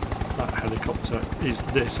 that helicopter, is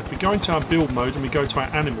this. If we go into our build mode and we go to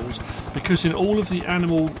our animals, because in all of the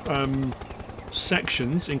animal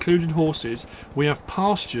sections, including horses, we have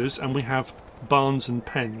pastures and we have barns and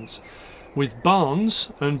pens. With barns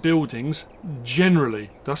and buildings, generally,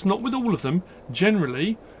 that's not with all of them,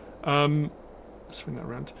 generally, swing that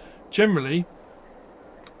around. Generally,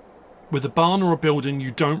 with a barn or a building,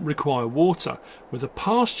 you don't require water. With a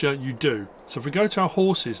pasture, you do. So if we go to our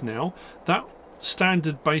horses now, that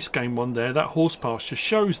standard base game one there, that horse pasture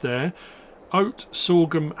shows there oat,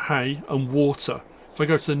 sorghum, hay and water. If I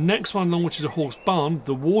go to the next one along, which is a horse barn,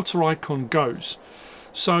 the water icon goes.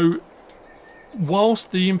 So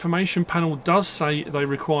whilst the information panel does say they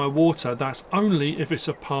require water, that's only if it's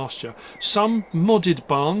a pasture. Some modded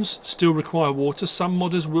barns still require water. Some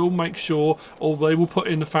modders will make sure, or they will put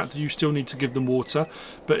in the fact that you still need to give them water,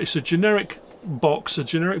 but it's a generic box, a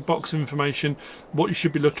generic box of information. What you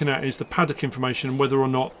should be looking at is the paddock information and whether or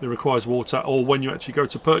not it requires water, or when you actually go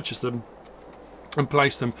to purchase them and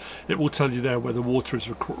place them, it will tell you there whether water is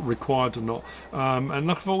required or not. And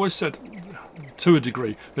like I've always said, to a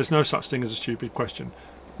degree, there's no such thing as a stupid question.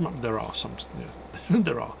 There are some, yeah,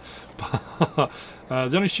 there are. But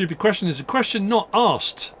the only stupid question is a question not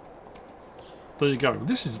asked. There you go.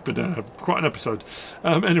 This has been quite an episode.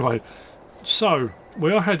 Anyway, so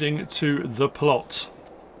we are heading to the plot.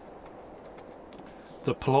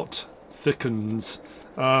 The plot thickens.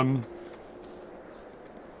 I'm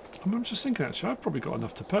just thinking, actually, I've probably got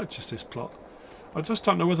enough to purchase this plot. I just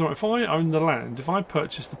don't know whether, if I own the land, if I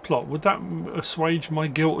purchase the plot, would that assuage my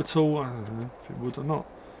guilt at all? I don't know if it would or not.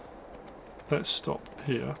 Let's stop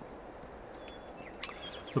here.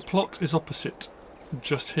 The plot is opposite,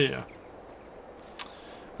 just here.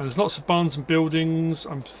 And there's lots of barns and buildings.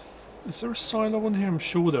 Is there a silo on here? I'm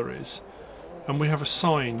sure there is. And we have a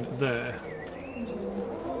sign there.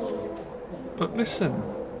 But listen,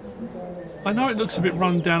 I know it looks a bit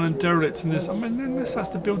run down and derelict, and there's, I mean, unless that's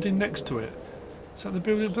the building next to it. Is that the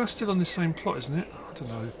building? But that's still on the same plot, isn't it? I don't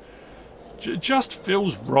know. It just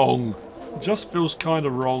feels wrong. It just feels kind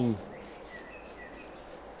of wrong.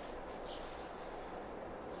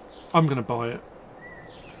 I'm going to buy it.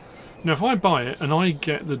 Now, if I buy it and I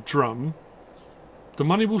get the drum, the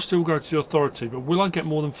money will still go to the authority, but will I get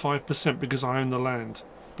more than 5% because I own the land?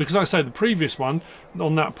 Because like I say, the previous one,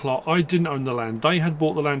 on that plot, I didn't own the land. They had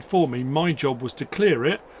bought the land for me. My job was to clear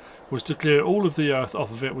it, was to clear all of the earth off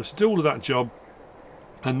of it, was to do all of that job,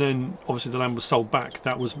 and then obviously the land was sold back.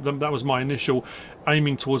 That was my initial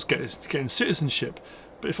aiming towards getting citizenship.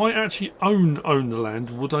 But if I actually own the land,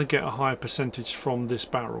 would I get a higher percentage from this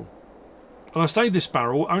barrel? And I say this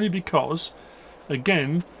barrel only because,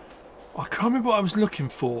 again, I can't remember what I was looking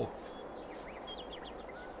for.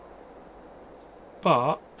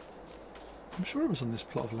 But I'm sure it was on this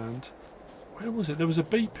plot of land. Where was it? There was a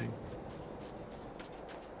beeping.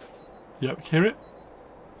 Yep, hear it?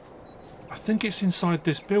 I think it's inside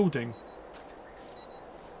this building.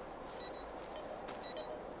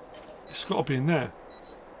 It's got to be in there.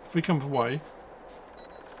 If we come away,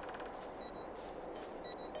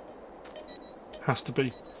 has to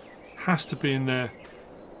be in there.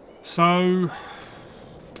 So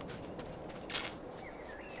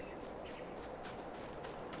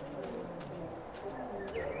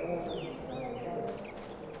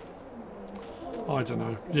I don't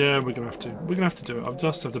know. Yeah, we're gonna have to do it. I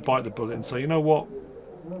just have to bite the bullet and say, you know what,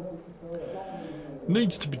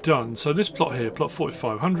 needs to be done. So this plot here, plot 45,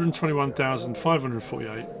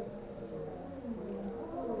 121,548.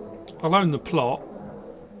 I'll own the plot,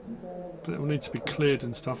 but it will need to be cleared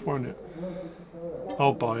and stuff, won't it?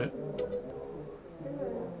 I'll buy it.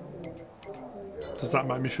 Does that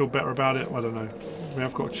make me feel better about it? I don't know. We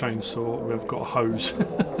have got a chainsaw, we have got a hose.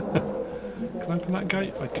 Can I open that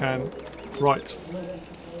gate? I can. Right.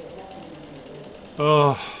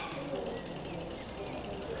 Oh.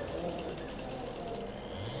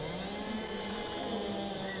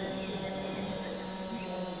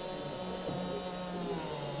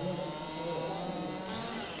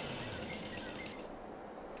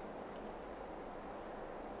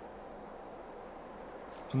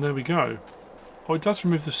 And there we go. Oh, it does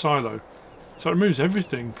remove the silo. So it removes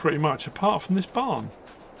everything, pretty much, apart from this barn.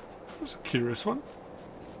 That's a curious one.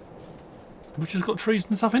 Which has got trees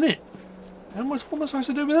and stuff in it. And what am I supposed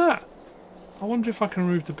to do with that? I wonder if I can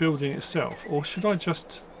remove the building itself. Or should I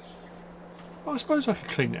just... I suppose I could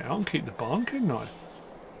clean it out and keep the barn, couldn't I?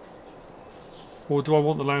 Or do I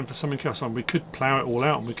want the land for something else? I mean, we could plough it all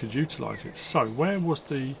out and we could utilise it. So, where was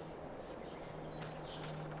the...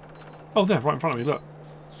 Oh, there, right in front of me, look.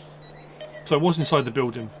 So it was inside the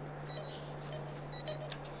building.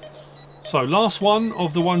 So last one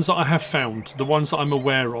of the ones that I have found, the ones that I'm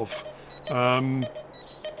aware of.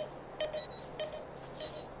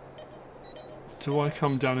 Do I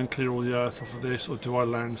come down and clear all the earth off of this, or do I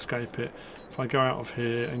landscape it? If I go out of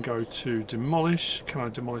here and go to demolish, can I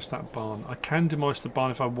demolish that barn? I can demolish the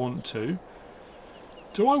barn if I want to.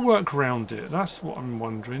 Do I work around it? That's what I'm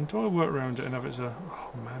wondering. Do I work around it and have it as a...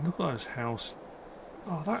 Oh man, look at those houses.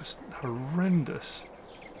 Oh, that's horrendous.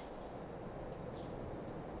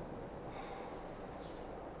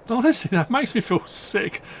 Honestly, that makes me feel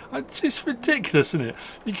sick. It's ridiculous, isn't it?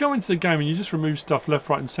 You go into the game and you just remove stuff left,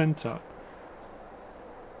 right and centre.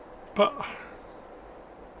 But...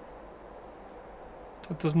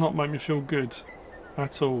 that does not make me feel good.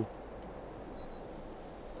 At all.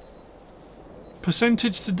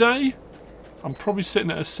 Percentage today? I'm probably sitting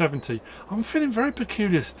at a 70. I'm feeling very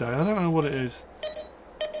peculiar today. I don't know what it is.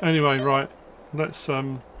 Anyway, right. Let's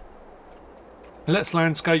Let's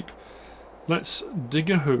landscape. Let's dig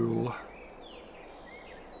a hole.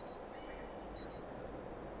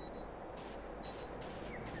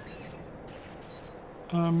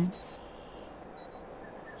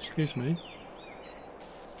 Excuse me.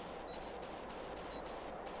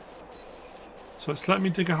 So it's let me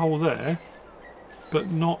dig a hole there,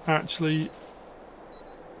 but not actually.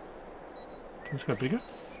 Can we go bigger?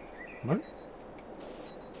 No.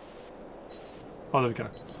 Oh, there we go.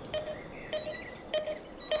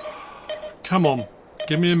 Come on,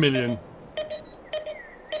 give me a million.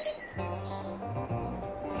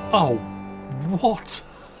 Oh, what?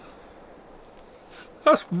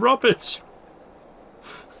 That's rubbish.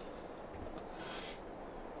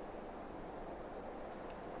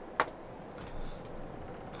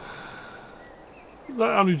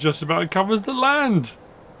 That only just about covers the land.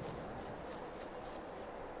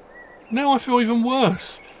 Now I feel even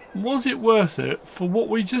worse. Was it worth it for what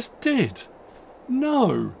we just did?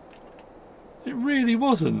 No. It really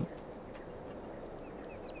wasn't.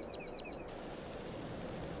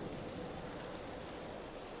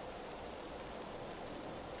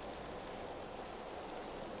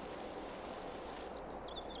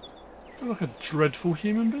 I feel like a dreadful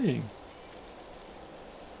human being.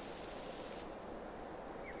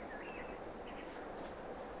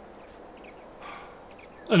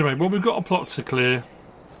 Anyway, well, we've got a plot to clear.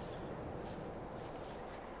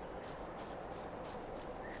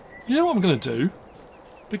 You know what I'm going to do?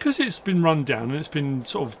 Because it's been run down and it's been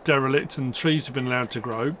sort of derelict and trees have been allowed to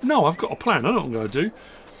grow. No, I've got a plan. I know what I'm going to do.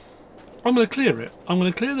 I'm going to clear it. I'm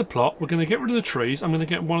going to clear the plot. We're going to get rid of the trees. I'm going to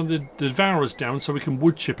get one of the devourers down so we can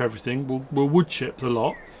wood chip everything. We'll wood chip the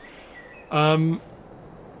lot. I'm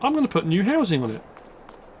going to put new housing on it.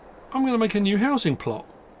 I'm going to make a new housing plot.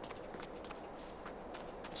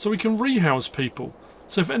 So we can rehouse people.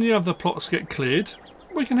 So if any other plots get cleared,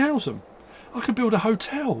 we can house them. I could build a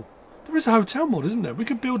hotel. There is a hotel mod, isn't there? We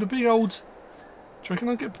could build a big old... Do you reckon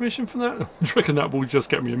I'll get permission for that? Do you reckon that will just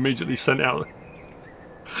get me immediately sent out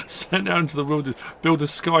into the wilderness? Build a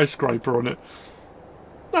skyscraper on it.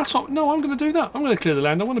 That's what... No, I'm going to do that. I'm going to clear the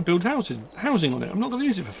land. I want to build housing on it. I'm not going to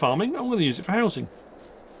use it for farming. I'm going to use it for housing.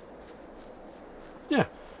 Yeah.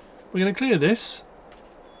 We're going to clear this.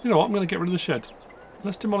 You know what? I'm going to get rid of the shed.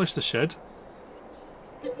 Let's demolish the shed.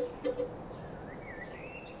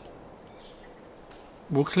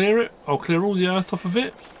 We'll clear it. I'll clear all the earth off of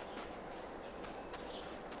it.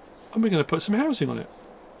 And we're going to put some housing on it.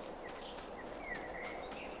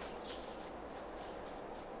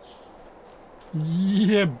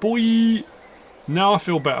 Yeah, boy. Now I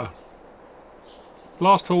feel better.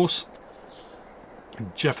 Last horse.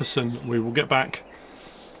 Jefferson. We will get back.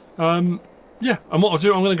 Yeah, and what I'll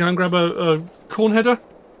do, I'm going to go and grab a corn header.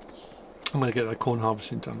 I'm going to get that corn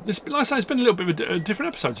harvesting done. This, like I say, it's been a little bit of a different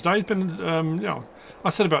episode today. It's been, you know, I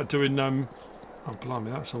said about doing, oh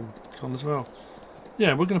blimey, that's all gone as well.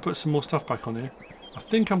 Yeah, we're going to put some more stuff back on here. I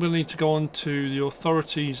think I'm going to need to go on to the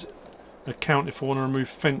authorities account if I want to remove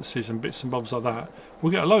fences and bits and bobs like that.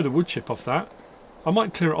 We'll get a load of wood chip off that. I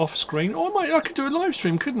might clear it off screen, or I could do a live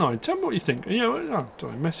stream, couldn't I? Tell me what you think. Yeah,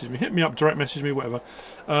 don't know, message me, hit me up, direct message me, whatever.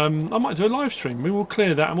 I might do a live stream. We will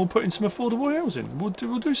clear that and we'll put in some affordable housing. We'll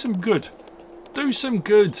do some good. Do some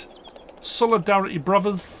good. Solidarity,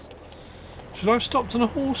 brothers. Should I have stopped on a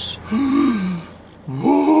horse?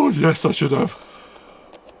 Oh, yes, I should have.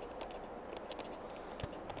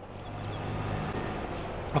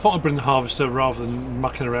 I thought I'd bring the harvester rather than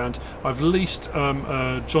mucking around. I've leased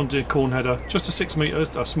a John Deere corn header, just a 6 metre,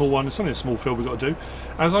 a small one. It's only a small field we've got to do.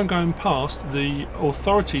 As I'm going past the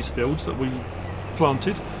authorities fields that we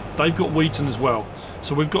planted, they've got weeding as well.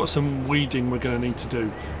 So we've got some weeding we're going to need to do.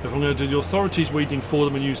 If I'm going to do the authorities weeding for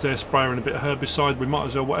them and use their sprayer and a bit of herbicide, we might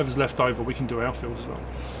as well, whatever's left over, we can do our fields as well.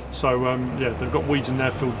 So yeah, they've got weeds in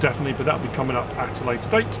their field definitely, but that'll be coming up at a later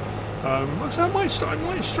date. So I might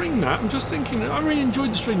stream that. I'm just thinking, I really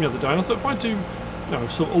enjoyed the stream the other day, and I thought if I do, you know,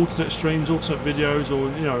 sort of alternate streams, alternate videos, or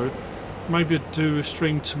you know, maybe I'd do a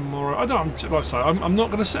stream tomorrow. I don't, like I say, I'm not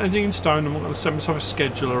going to set anything in stone. I'm not going to set myself a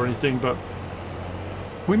schedule or anything, but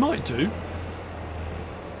we might do.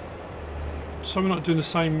 So we're not doing the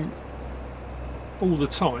same all the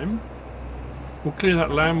time. We'll clear that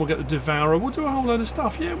land. We'll get the devourer. We'll do a whole load of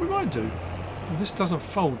stuff. Yeah, we might do. This doesn't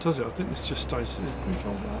fold, does it? I think this just stays. Can we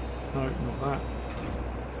fold that? No, not that.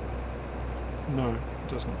 No, it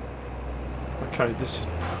doesn't. Okay, this is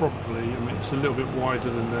probably, I mean, it's a little bit wider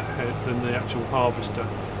than the head, than the actual harvester,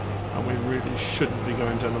 and we really shouldn't be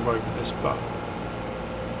going down the road with this, but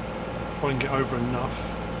if I can get over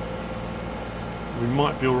enough, we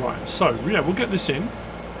might be alright. So, yeah, we'll get this in.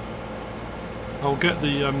 I'll get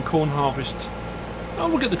the corn harvest.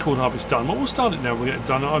 we'll get the corn harvest done. Well, we'll start it now. We'll get it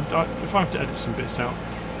done. If I have to edit some bits out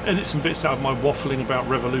of my waffling about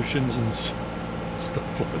revolutions and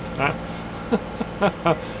stuff like that.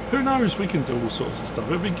 Who knows? We can do all sorts of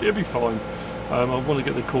stuff. It'll be fine. I want to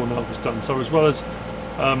get the corn harvest done. So as well as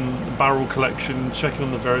barrel collection, checking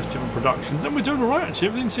on the various different productions, and we're doing all right actually.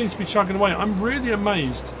 Everything seems to be chugging away. I'm really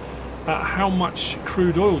amazed at how much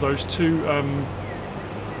crude oil those two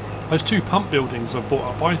pump buildings I've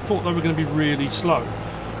bought up. I thought they were going to be really slow.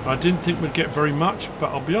 I didn't think we'd get very much,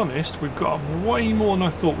 but I'll be honest, we've got up way more than I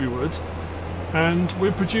thought we would, and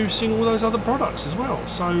we're producing all those other products as well.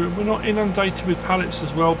 So we're not inundated with pallets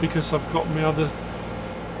as well, because I've got my other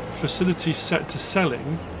facilities set to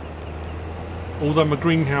selling. Although my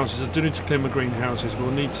greenhouses, I do need to clear my greenhouses. We'll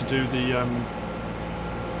need to do the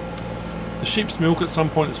sheep's milk at some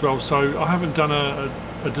point as well. So I haven't done a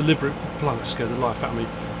delivery. Bloody scared the life out of me.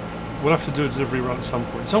 We'll have to do a delivery run at some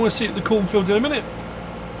point. So I'm going to see you at the cornfield in a minute.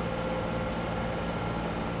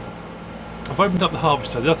 I've opened up the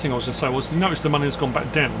harvester. The other thing I was going to say was, you notice the money has gone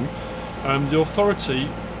back down. The authority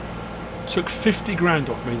took 50 grand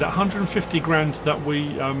off me. That 150 grand that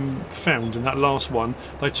we found in that last one,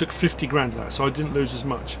 they took 50 grand of that, so I didn't lose as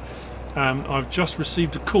much. I've just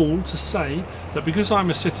received a call to say that because I'm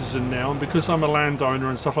a citizen now and because I'm a landowner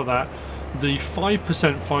and stuff like that, the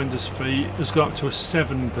 5% finder's fee has gone up to a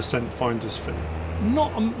 7% finder's fee.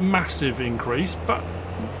 Not a massive increase, but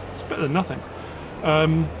it's better than nothing.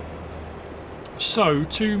 So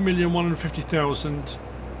 2,150,000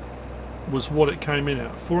 was what it came in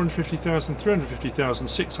at. 450,000, 350,000,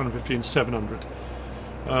 650 and 700.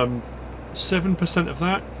 7% of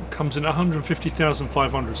that comes in at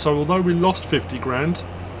 150,500. So although we lost 50 grand,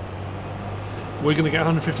 we're going to get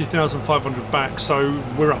 150,500 back, so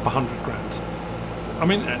we're up 100 grand. I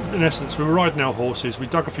mean, in essence, we were riding our horses, we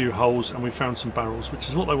dug a few holes and we found some barrels, which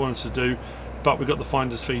is what they wanted to do, but we got the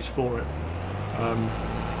finder's fees for it.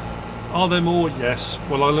 Are there more? Yes.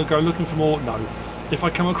 Will I go looking for more? No. If I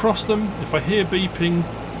come across them, if I hear beeping,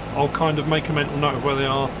 I'll kind of make a mental note of where they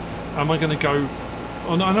are. Am I going to go...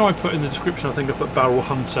 Oh, no, I know I put in the description, I think I put barrel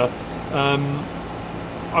hunter.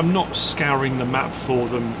 I'm not scouring the map for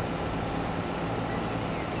them.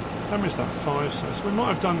 How many is that? 5? So we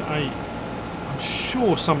might have done 8. I'm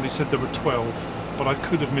sure somebody said there were 12, but I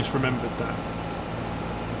could have misremembered that.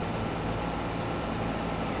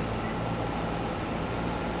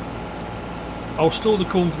 I'll store the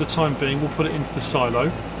corn for the time being. We'll put it into the silo,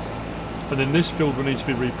 and then this field will need to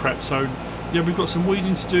be re-prepped. So yeah, we've got some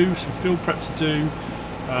weeding to do, some field prep to do.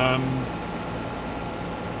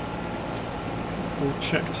 We'll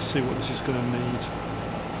check to see what this is going to need.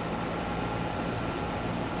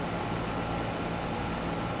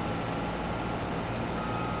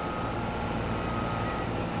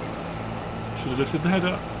 Should have lifted the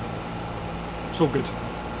header. It's all good.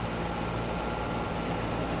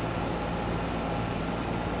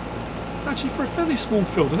 Actually, for a fairly small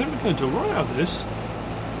field, I think we're going to do alright out of this.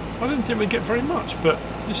 I didn't think we'd get very much, but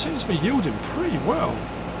it seems to be yielding pretty well.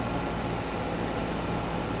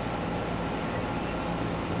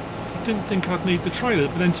 I didn't think I'd need the trailer,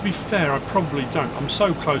 but then to be fair, I probably don't. I'm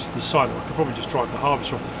so close to the silo, I could probably just drive the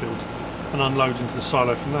harvester off the field and unload into the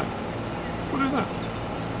silo from that. We'll do that.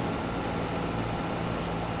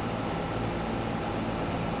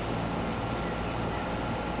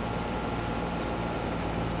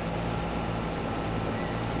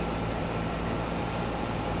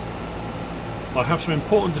 I have some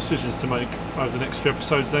important decisions to make over the next few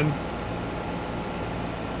episodes then.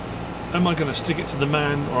 Am I going to stick it to the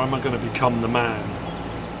man, or am I going to become the man?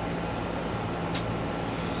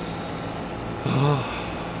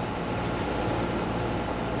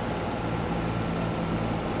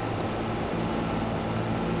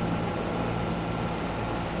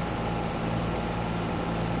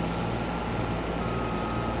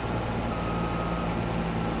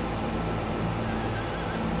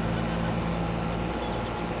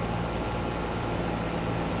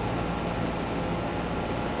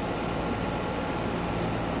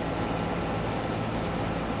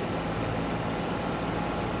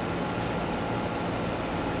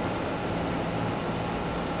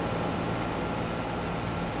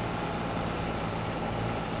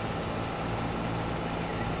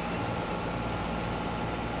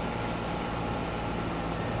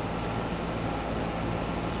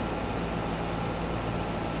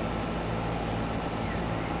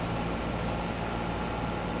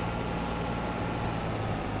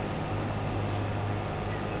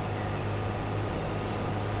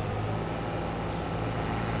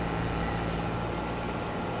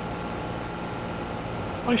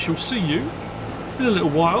 I shall see you in a little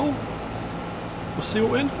while. We'll see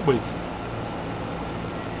what we end up with.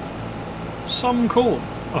 some corn,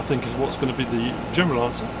 I think is what's going to be the general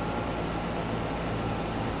answer.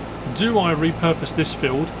 Do I repurpose this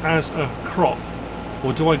field as a crop,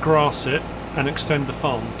 or do I grass it and extend the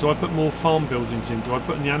farm? Do I put more farm buildings in? Do I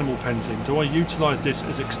put any animal pens in? Do I utilise this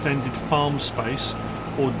as extended farm space,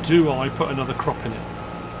 or do I put another crop in it?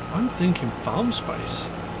 I'm thinking farm space.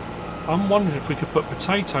 I'm wondering if we could put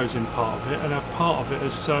potatoes in part of it and have part of it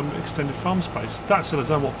as extended farm space. That said, I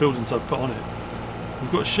don't know what buildings I'd put on it.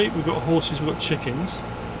 We've got sheep, we've got horses, we've got chickens.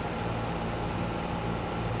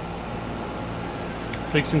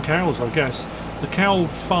 Pigs and cows, I guess. The cow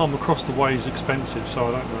farm across the way is expensive, so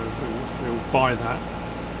I don't know if we'll buy that.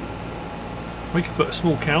 We could put a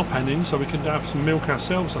small cow pen in so we can have some milk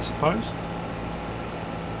ourselves, I suppose.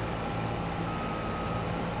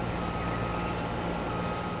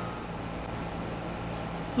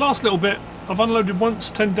 Last little bit, I've unloaded once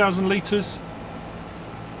 10,000 litres,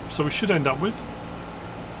 so we should end up with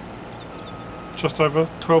just over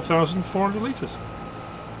 12,400 litres.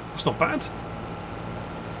 That's not bad.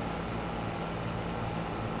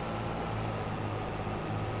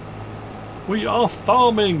 We are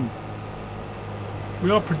farming. We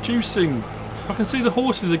are producing. I can see the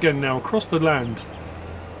horses again now across the land.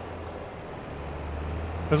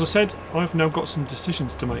 As I said, I've now got some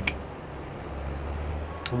decisions to make.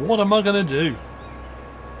 What am I going to do?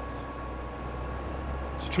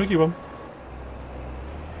 It's a tricky one.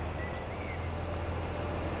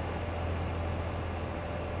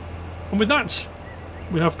 And with that,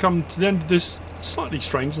 we have come to the end of this slightly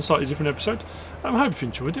strange and slightly different episode. I hope you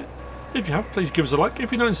enjoyed it. If you have, please give us a like.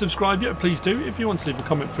 If you don't subscribe yet, please do. If you want to leave a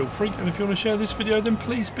comment, feel free. And if you want to share this video, then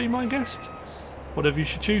please be my guest. Whatever you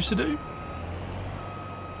should choose to do.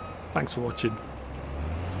 Thanks for watching.